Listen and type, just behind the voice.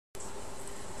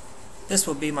This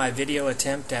will be my video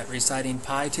attempt at reciting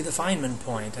pi to the Feynman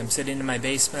point. I'm sitting in my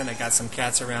basement, I got some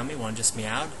cats around me, one just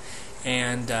meowed,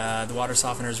 and the water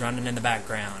softener is running in the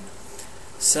background.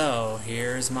 So,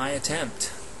 here's my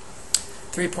attempt.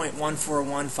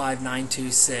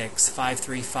 3.1415926,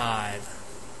 535.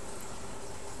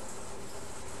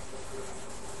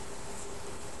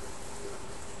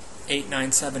 Eight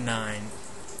nine seven nine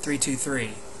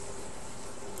 323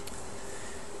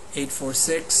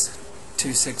 846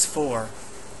 264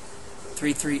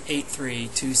 3383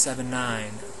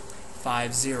 279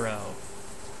 50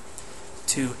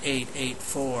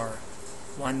 2884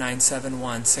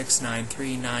 1971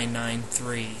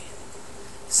 693993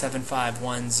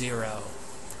 7510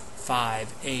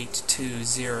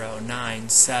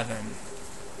 582097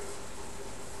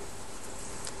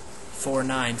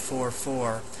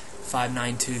 4944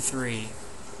 5923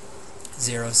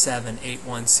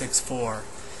 078164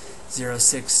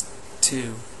 062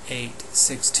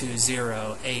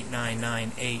 620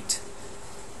 8998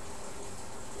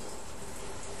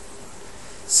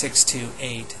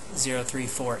 628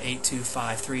 034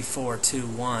 825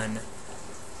 3421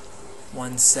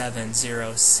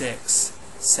 1706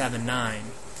 79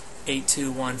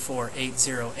 8214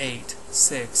 808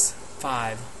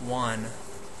 651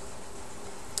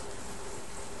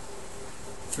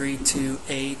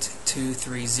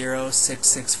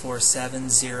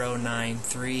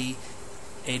 328-230-6647-093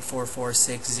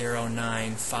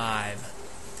 8446095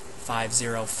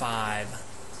 505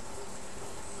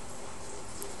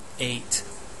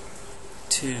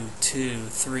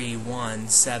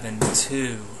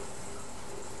 8223172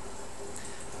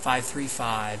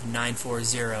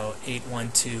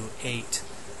 535-940-8128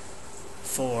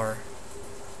 4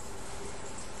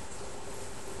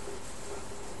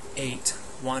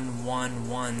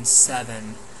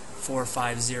 81117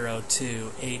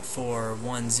 4502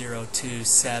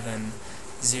 841027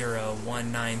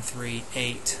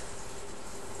 01938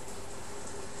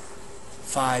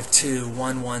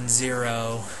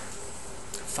 52110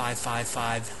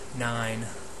 5559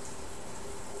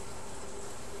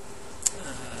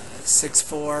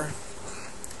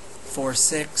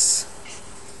 6446.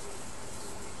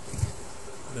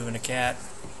 Moving a cat,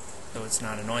 though it's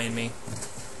not annoying me.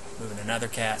 Moving another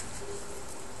cat.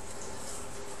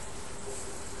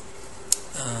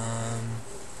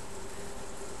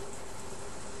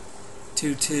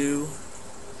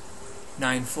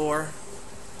 2294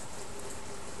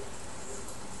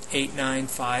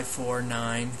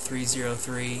 89549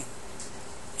 303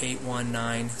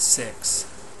 8196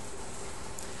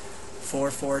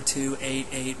 442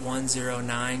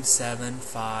 88109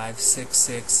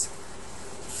 7566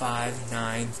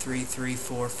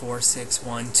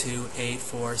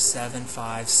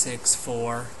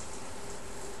 593344612847564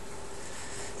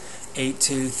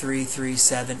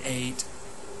 823378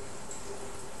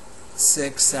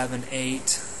 678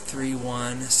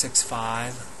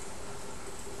 3165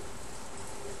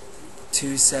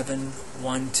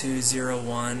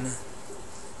 271201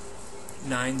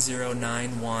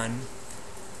 9091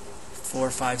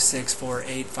 456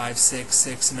 4856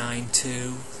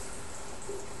 692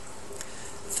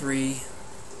 3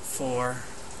 4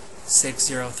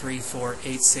 6034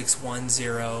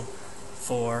 8610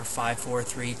 4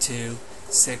 5432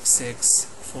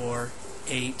 664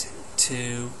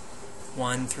 82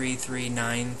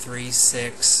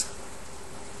 133936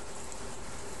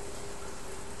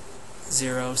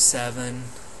 07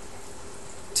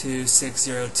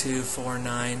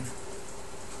 260249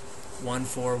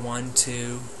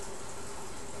 1412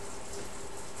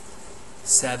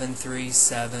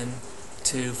 737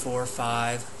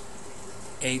 245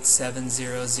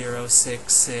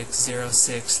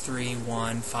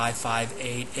 8700660631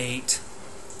 5588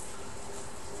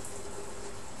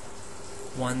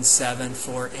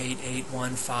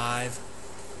 1748815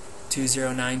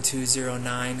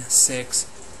 209209 6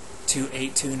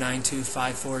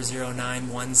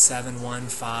 282925409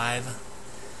 1715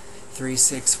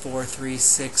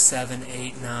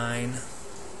 364366789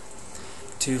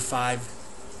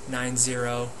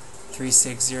 2590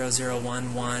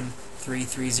 360011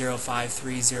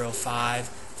 3305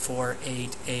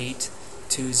 488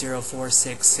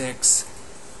 20466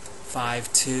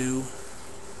 52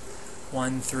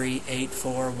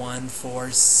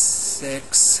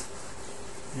 1384146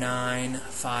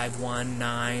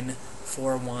 9519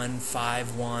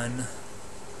 4151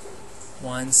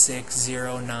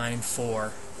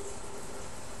 16094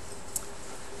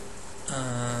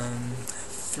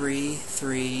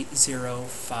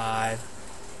 3305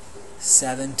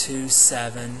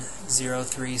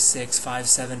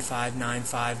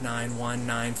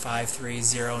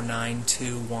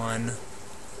 727-036-575-959-1953-0921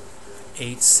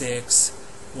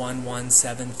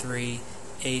 861173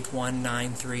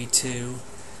 81932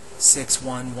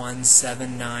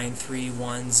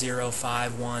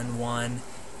 61179310511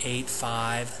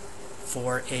 85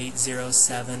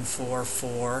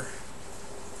 480744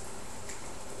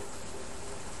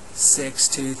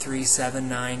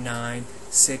 623799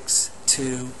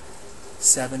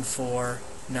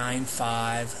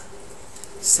 627495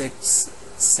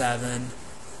 67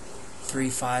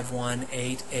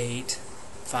 35188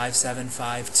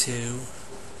 5752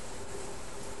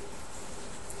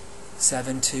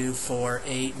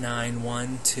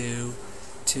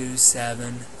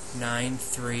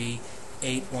 72489122793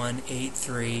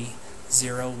 8183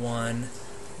 01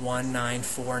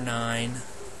 1949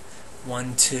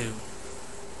 12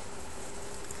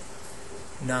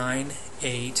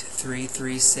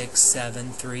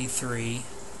 9833673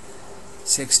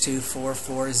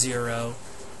 62440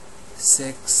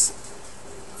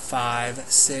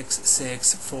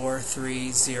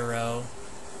 6566430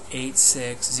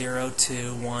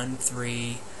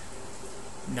 860213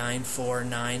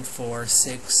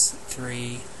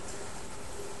 949463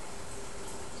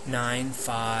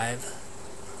 95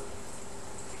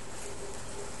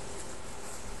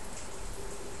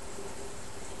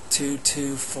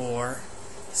 224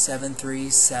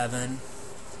 737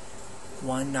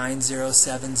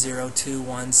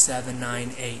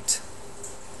 190702178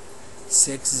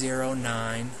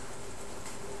 609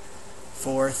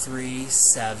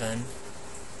 437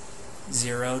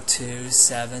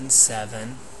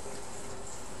 0277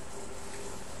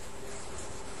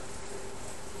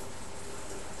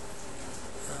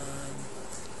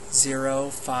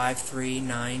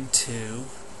 05392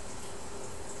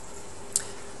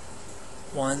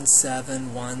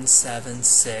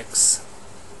 17176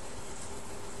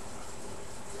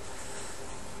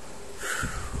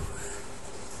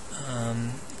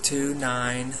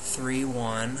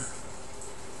 2931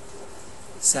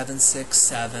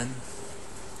 767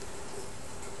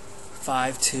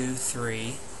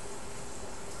 523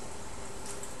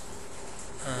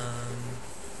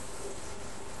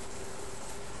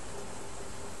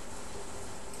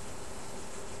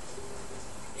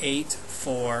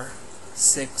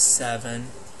 8467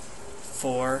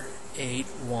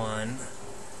 481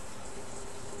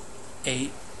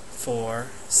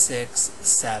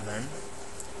 8467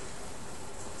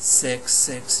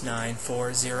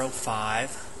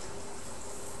 669405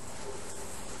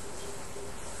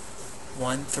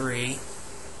 13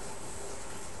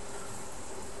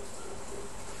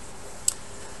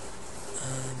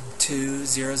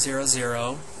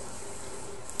 2000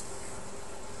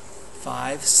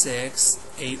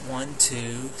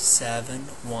 56812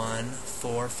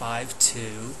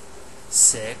 71452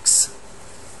 6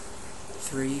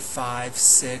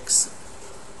 3560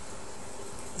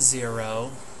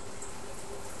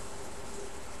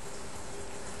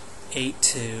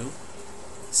 82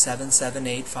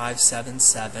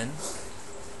 778577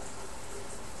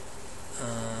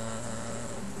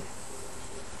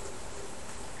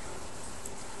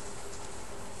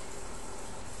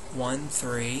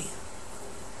 13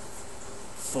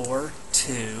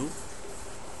 42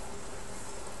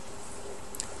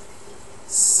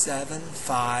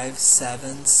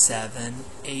 7577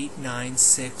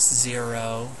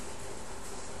 8960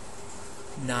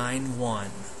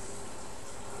 91.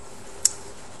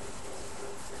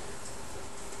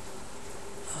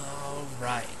 All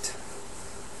right.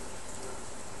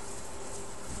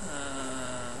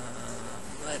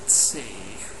 Let's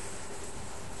see.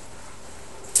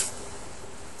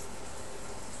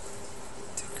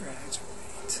 To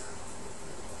graduate.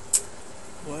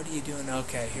 What are you doing?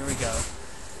 Okay, here we go.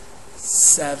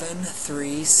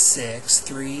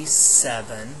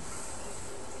 73637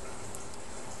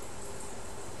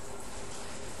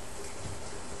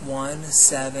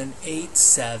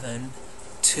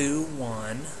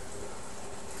 178721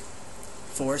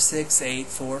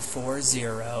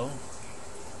 468440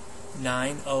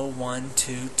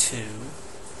 90122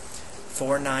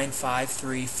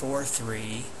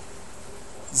 495343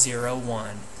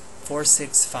 01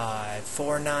 465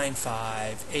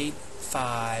 495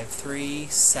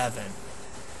 8537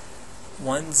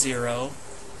 1050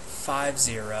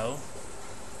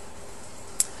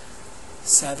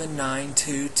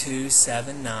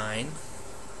 792279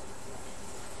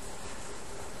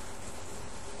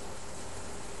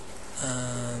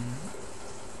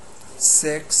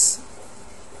 6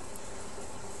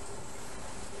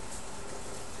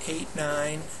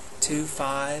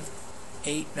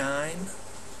 892589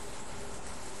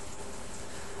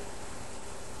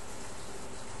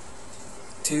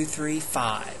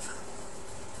 235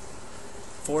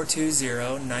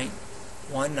 420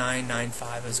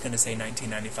 1995. I was going to say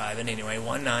 1995, and anyway,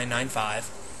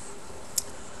 1995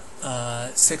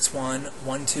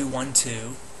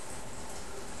 611212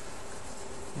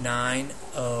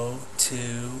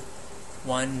 902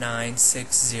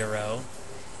 1960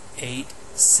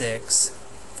 86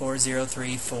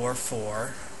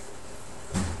 40344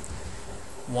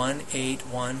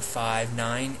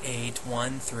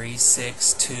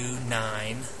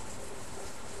 1815981369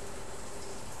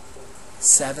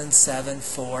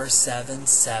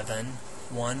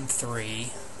 7747713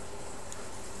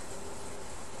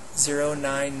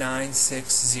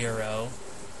 09960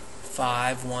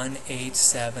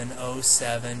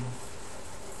 518707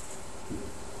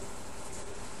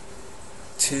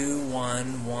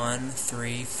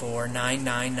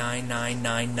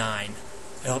 21134999999.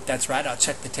 I hope that's right. I'll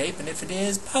check the tape, and if it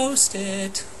is, post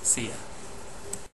it. See ya.